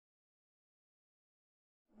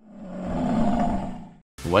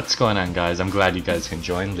What's going on, guys? I'm glad you guys can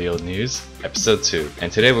join Leo News episode 2,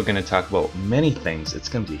 and today we're going to talk about many things. It's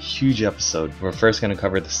going to be a huge episode. We're first going to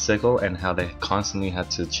cover the sickle and how they constantly had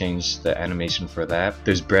to change the animation for that.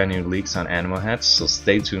 There's brand new leaks on animal hats, so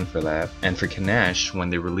stay tuned for that. And for Canach, when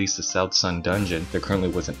they released the South Sun dungeon, there currently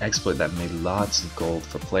was an exploit that made lots of gold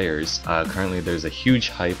for players. Currently there's a huge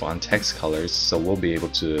hype on text colors, so we'll be able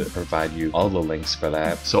to provide you all the links for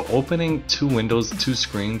that. So opening 2 windows, 2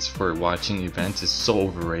 screens for watching events is so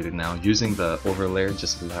overrated now. Using the overlayer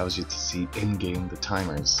just allows you to see in-game the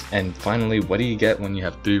timers. And finally, what do you get when you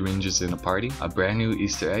have 3 ranges in a party? A brand new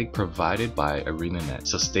Easter egg provided by ArenaNet.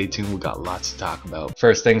 So stay tuned, we got lots to talk about.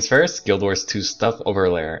 First things first, Guildwars 2 stuff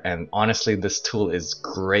overlayer. And honestly, this tool is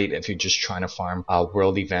great if you're just trying to farm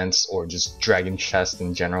world events or just dragon chests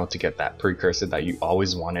in general to get that precursor that you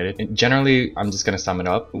always wanted it. And generally, I'm just gonna sum it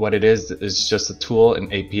up. What it is just a tool,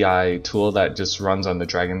 an API tool that just runs on the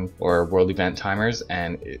dragon or world event timers,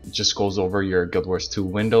 and it just goes over your Guildwars 2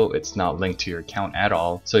 window. It's not linked to your account at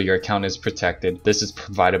all, so your account is protected. This is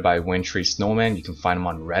provided by Windtree Snowman. You can find him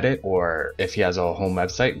on Reddit, or if he has a home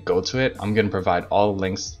website, go to it. I'm gonna provide all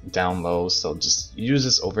links down low, so just use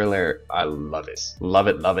this overlayer. I love it. Love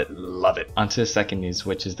it, love it, love it. On to the second news,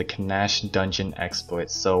 which is the Canach dungeon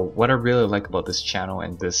exploits. So what I really like about this channel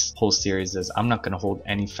and this whole series is I'm not gonna hold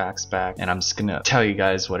any facts back, and I'm just gonna tell you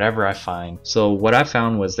guys whatever I find. So what I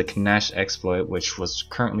found was the Canach exploit, which was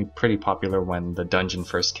currently pretty popular when the dungeon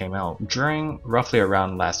first came out, during roughly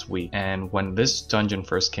around last week. And when this dungeon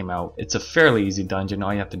first came out, it's a fairly easy dungeon.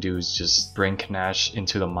 All you have to do is just bring Canach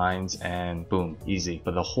into the mines and boom, easy.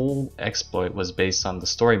 But the whole exploit was based on the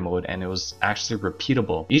story mode, and it was actually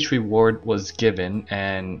repeatable. Each reward was given,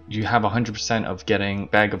 and you have 100% of getting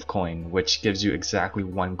bag of coin, which gives you exactly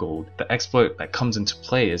 1 gold. The exploit that comes into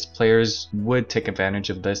play is players would take advantage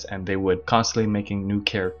of this, and they would constantly making new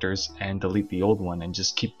characters and delete the old one and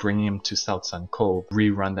just keep bringing him to South Sun Cove,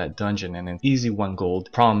 rerun that dungeon, and an easy 1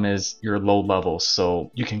 gold. Problem is you're low level,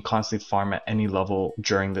 so you can constantly farm at any level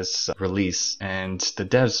during this release, and the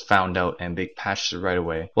devs found out and they patched it right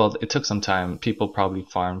away. Well, it took some time. People probably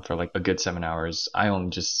farmed for like a good 7 hours. I only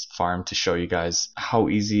just farmed to show you guys how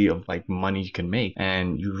easy of like money you can make,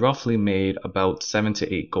 and you roughly made about 7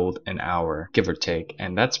 to 8 gold an hour, give or take,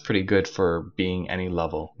 and that's pretty good for being any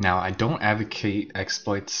level. Now, I don't advocate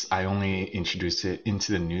exploits. I only introduce it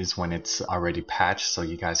into the news when it's already patched, so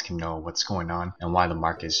you guys can know what's going on and why the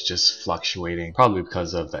market is just fluctuating, probably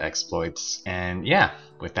because of the exploits. And yeah,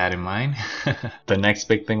 with that in mind, the next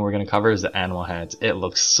big thing we're going to cover is the animal hats. It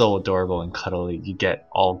looks so adorable and cuddly. You get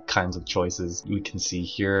all kinds of choices. We can see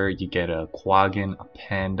here you get a quaggan, a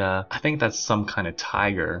panda. I think that's some kind of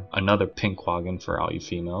tiger. Another pink quaggan for all you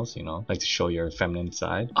females, you know, like to show your feminine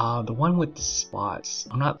side. The one with the spots,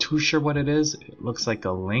 I'm not too sure what it is. It looks like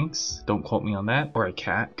a lynx. Don't quote me on that. Or a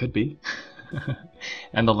cat, could be.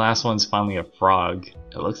 And the last one's finally a frog.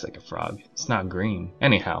 It looks like a frog. It's not green.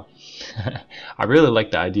 Anyhow, I really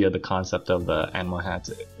like the idea, the concept of the animal hats.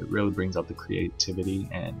 It really brings up the creativity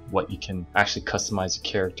and what you can actually customize a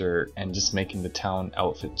character, and just making the town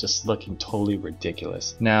outfit just looking totally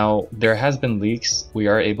ridiculous. Now, there has been leaks. We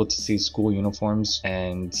are able to see school uniforms,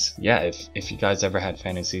 and yeah, if you guys ever had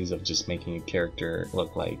fantasies of just making a character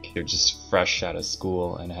look like you're just fresh out of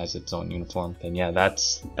school and has its own uniform, then yeah,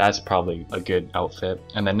 that's probably a good outfit.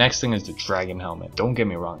 And the next thing is the dragon helmet. Don't get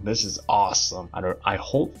me wrong, this is awesome. I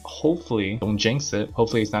hopefully, don't jinx it,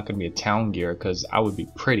 hopefully it's not going to be a town gear, because I would be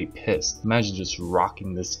pretty pissed. Imagine just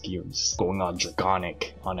rocking this gear, just going all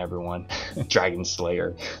draconic on everyone. Dragon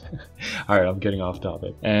Slayer. Alright, I'm getting off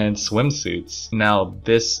topic. And swimsuits. Now,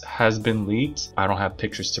 this has been leaked. I don't have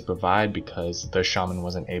pictures to provide because the shaman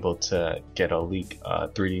wasn't able to get a leak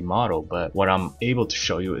 3D model, but what I'm able to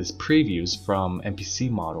show you is previews from NPC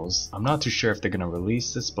models. I'm not too sure if they're going to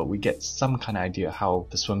release this, but we get some kind of idea how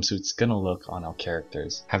the swimsuit's going to look on our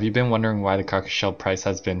characters. Have you been wondering why the Karka shell price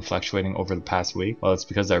has been fluctuating over the past week? Well, it's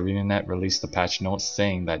because the ArenaNet released a patch note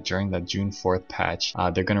saying that during the June 4th patch,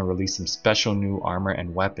 they're going to release some special new armor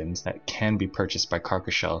and weapons that can be purchased by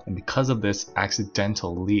Karka shell. And because of this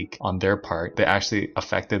accidental leak on their part, they actually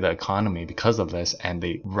affected the economy because of this, and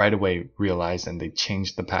they right away realized and they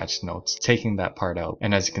changed the patch notes, taking that part out.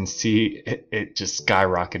 And as you can see, it just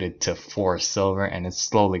skyrocketed to 4 silver, and it's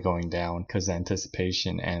slowly going down because the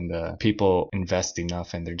anticipation and the people invest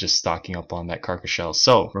enough and they're just stocking up on that Karka shell.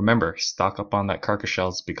 So remember, stock up on that Karka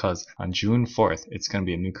shells because on June 4th it's going to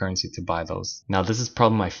be a new currency to buy those. Now this is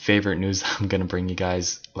probably my favorite news I'm going to bring you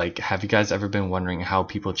guys. Like, have you guys ever been wondering how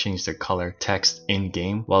people change their color text in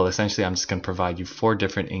game? Well, essentially I'm just going to provide you 4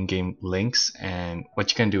 different in-game links, and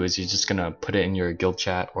what you can do is you're just going to put it in your guild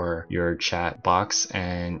chat or your chat box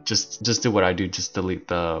and just do what I do. Just delete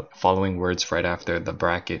the following words right after the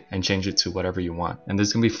bracket and change it to whatever you want. And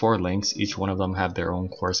there's going to be 4 links. Each one of them have their own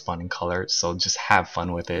corresponding color, so just have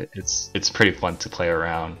fun with it. It's pretty fun to play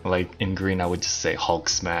around. Like in green I would just say Hulk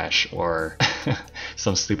smash or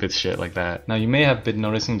some stupid shit like that. Now you may have been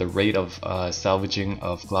noticing the rate of salvaging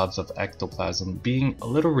of globs of ectoplasm being a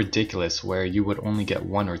little ridiculous, where you would only get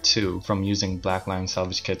 1 or 2 from using Black Lion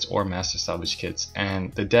salvage kits or master salvage kits,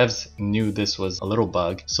 and the devs knew this was a little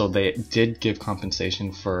bug, so they did give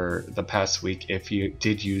compensation for the past week. If you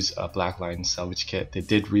did use a Black Lion salvage kit, they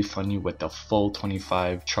did refund you with the full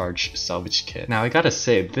 25 charge salvage kit. Now I gotta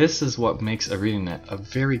say, this is what makes ArenaNet a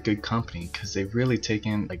very good company, because they really take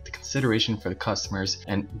in like the consideration for the customers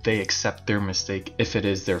and they accept their mistake if it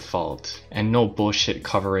is their fault, and no bullshit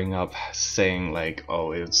covering up saying like,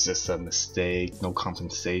 oh, it's just a mistake, no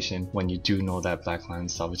compensation, when you do know that Black Lion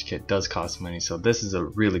salvage kit does cost money. So this is a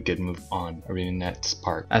really good move on ArenaNet's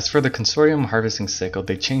part. As for the consortium harvesting sickle,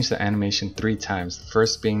 they changed the animation 3 times. The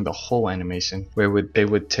first being the hole animation, where they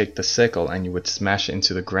would take the sickle and you would smash it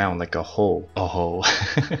into the ground like a hole.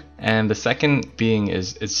 And the second being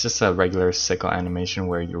is it's just a regular sickle animation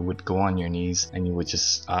where you would go on your knees and you would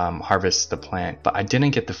just harvest the plant. But I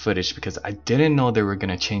didn't get the footage because I didn't know they were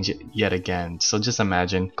gonna change it yet again. So just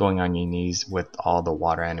imagine going on your knees with all the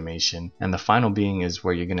water animation. And the final being is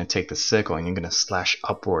where you're gonna take the sickle and you're gonna slash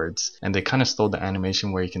upwards, and they kind of stole the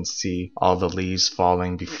animation where you can see all the leaves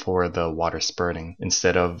falling before the water spurting,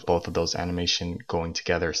 instead of both of those animation going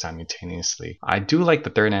together simultaneously. I do like the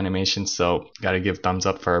third animation, so gotta give thumbs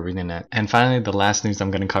up for ArenaNet. And finally, the last news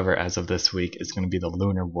I'm gonna cover as of this week is gonna be the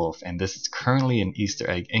Lunar Wolf, and this is currently an Easter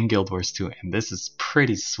egg in Guildwars 2, and this is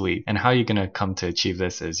pretty sweet. And how you're gonna come to achieve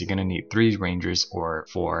this is you're gonna need 3 rangers or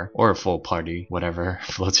 4 or a full party, whatever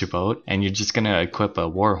floats your boat, and you're just gonna equip a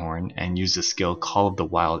warhorn and use the skill Call of the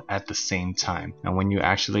Wild at the same time. And when you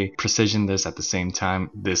actually precision this at the same time,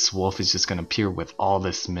 this wolf is just gonna appear with all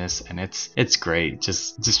this mist, and it's great.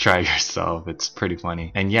 Just try it yourself, it's pretty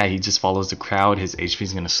funny. And yeah, he just follows the crowd. His HP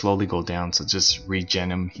is gonna slowly go down, so just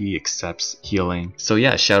regen him. He accepts healing. So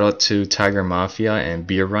yeah, shout out to Tiger Mafia and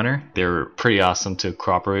Beer Runner. They're pretty awesome to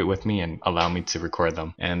cooperate with me and allow me to record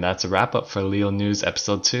them. And that's a wrap up for Leo News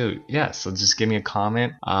episode 2. Yeah, so just give me a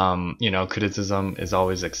comment. You know, criticism is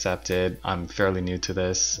always accepted. I'm fairly new to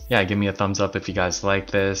this. Yeah, give me a thumbs up if you guys like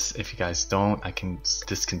this. If you guys don't, I can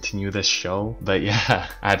discontinue this show. But yeah,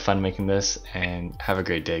 I had fun making this, and have a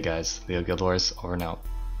great day, guys. LeoGuildwars over and out.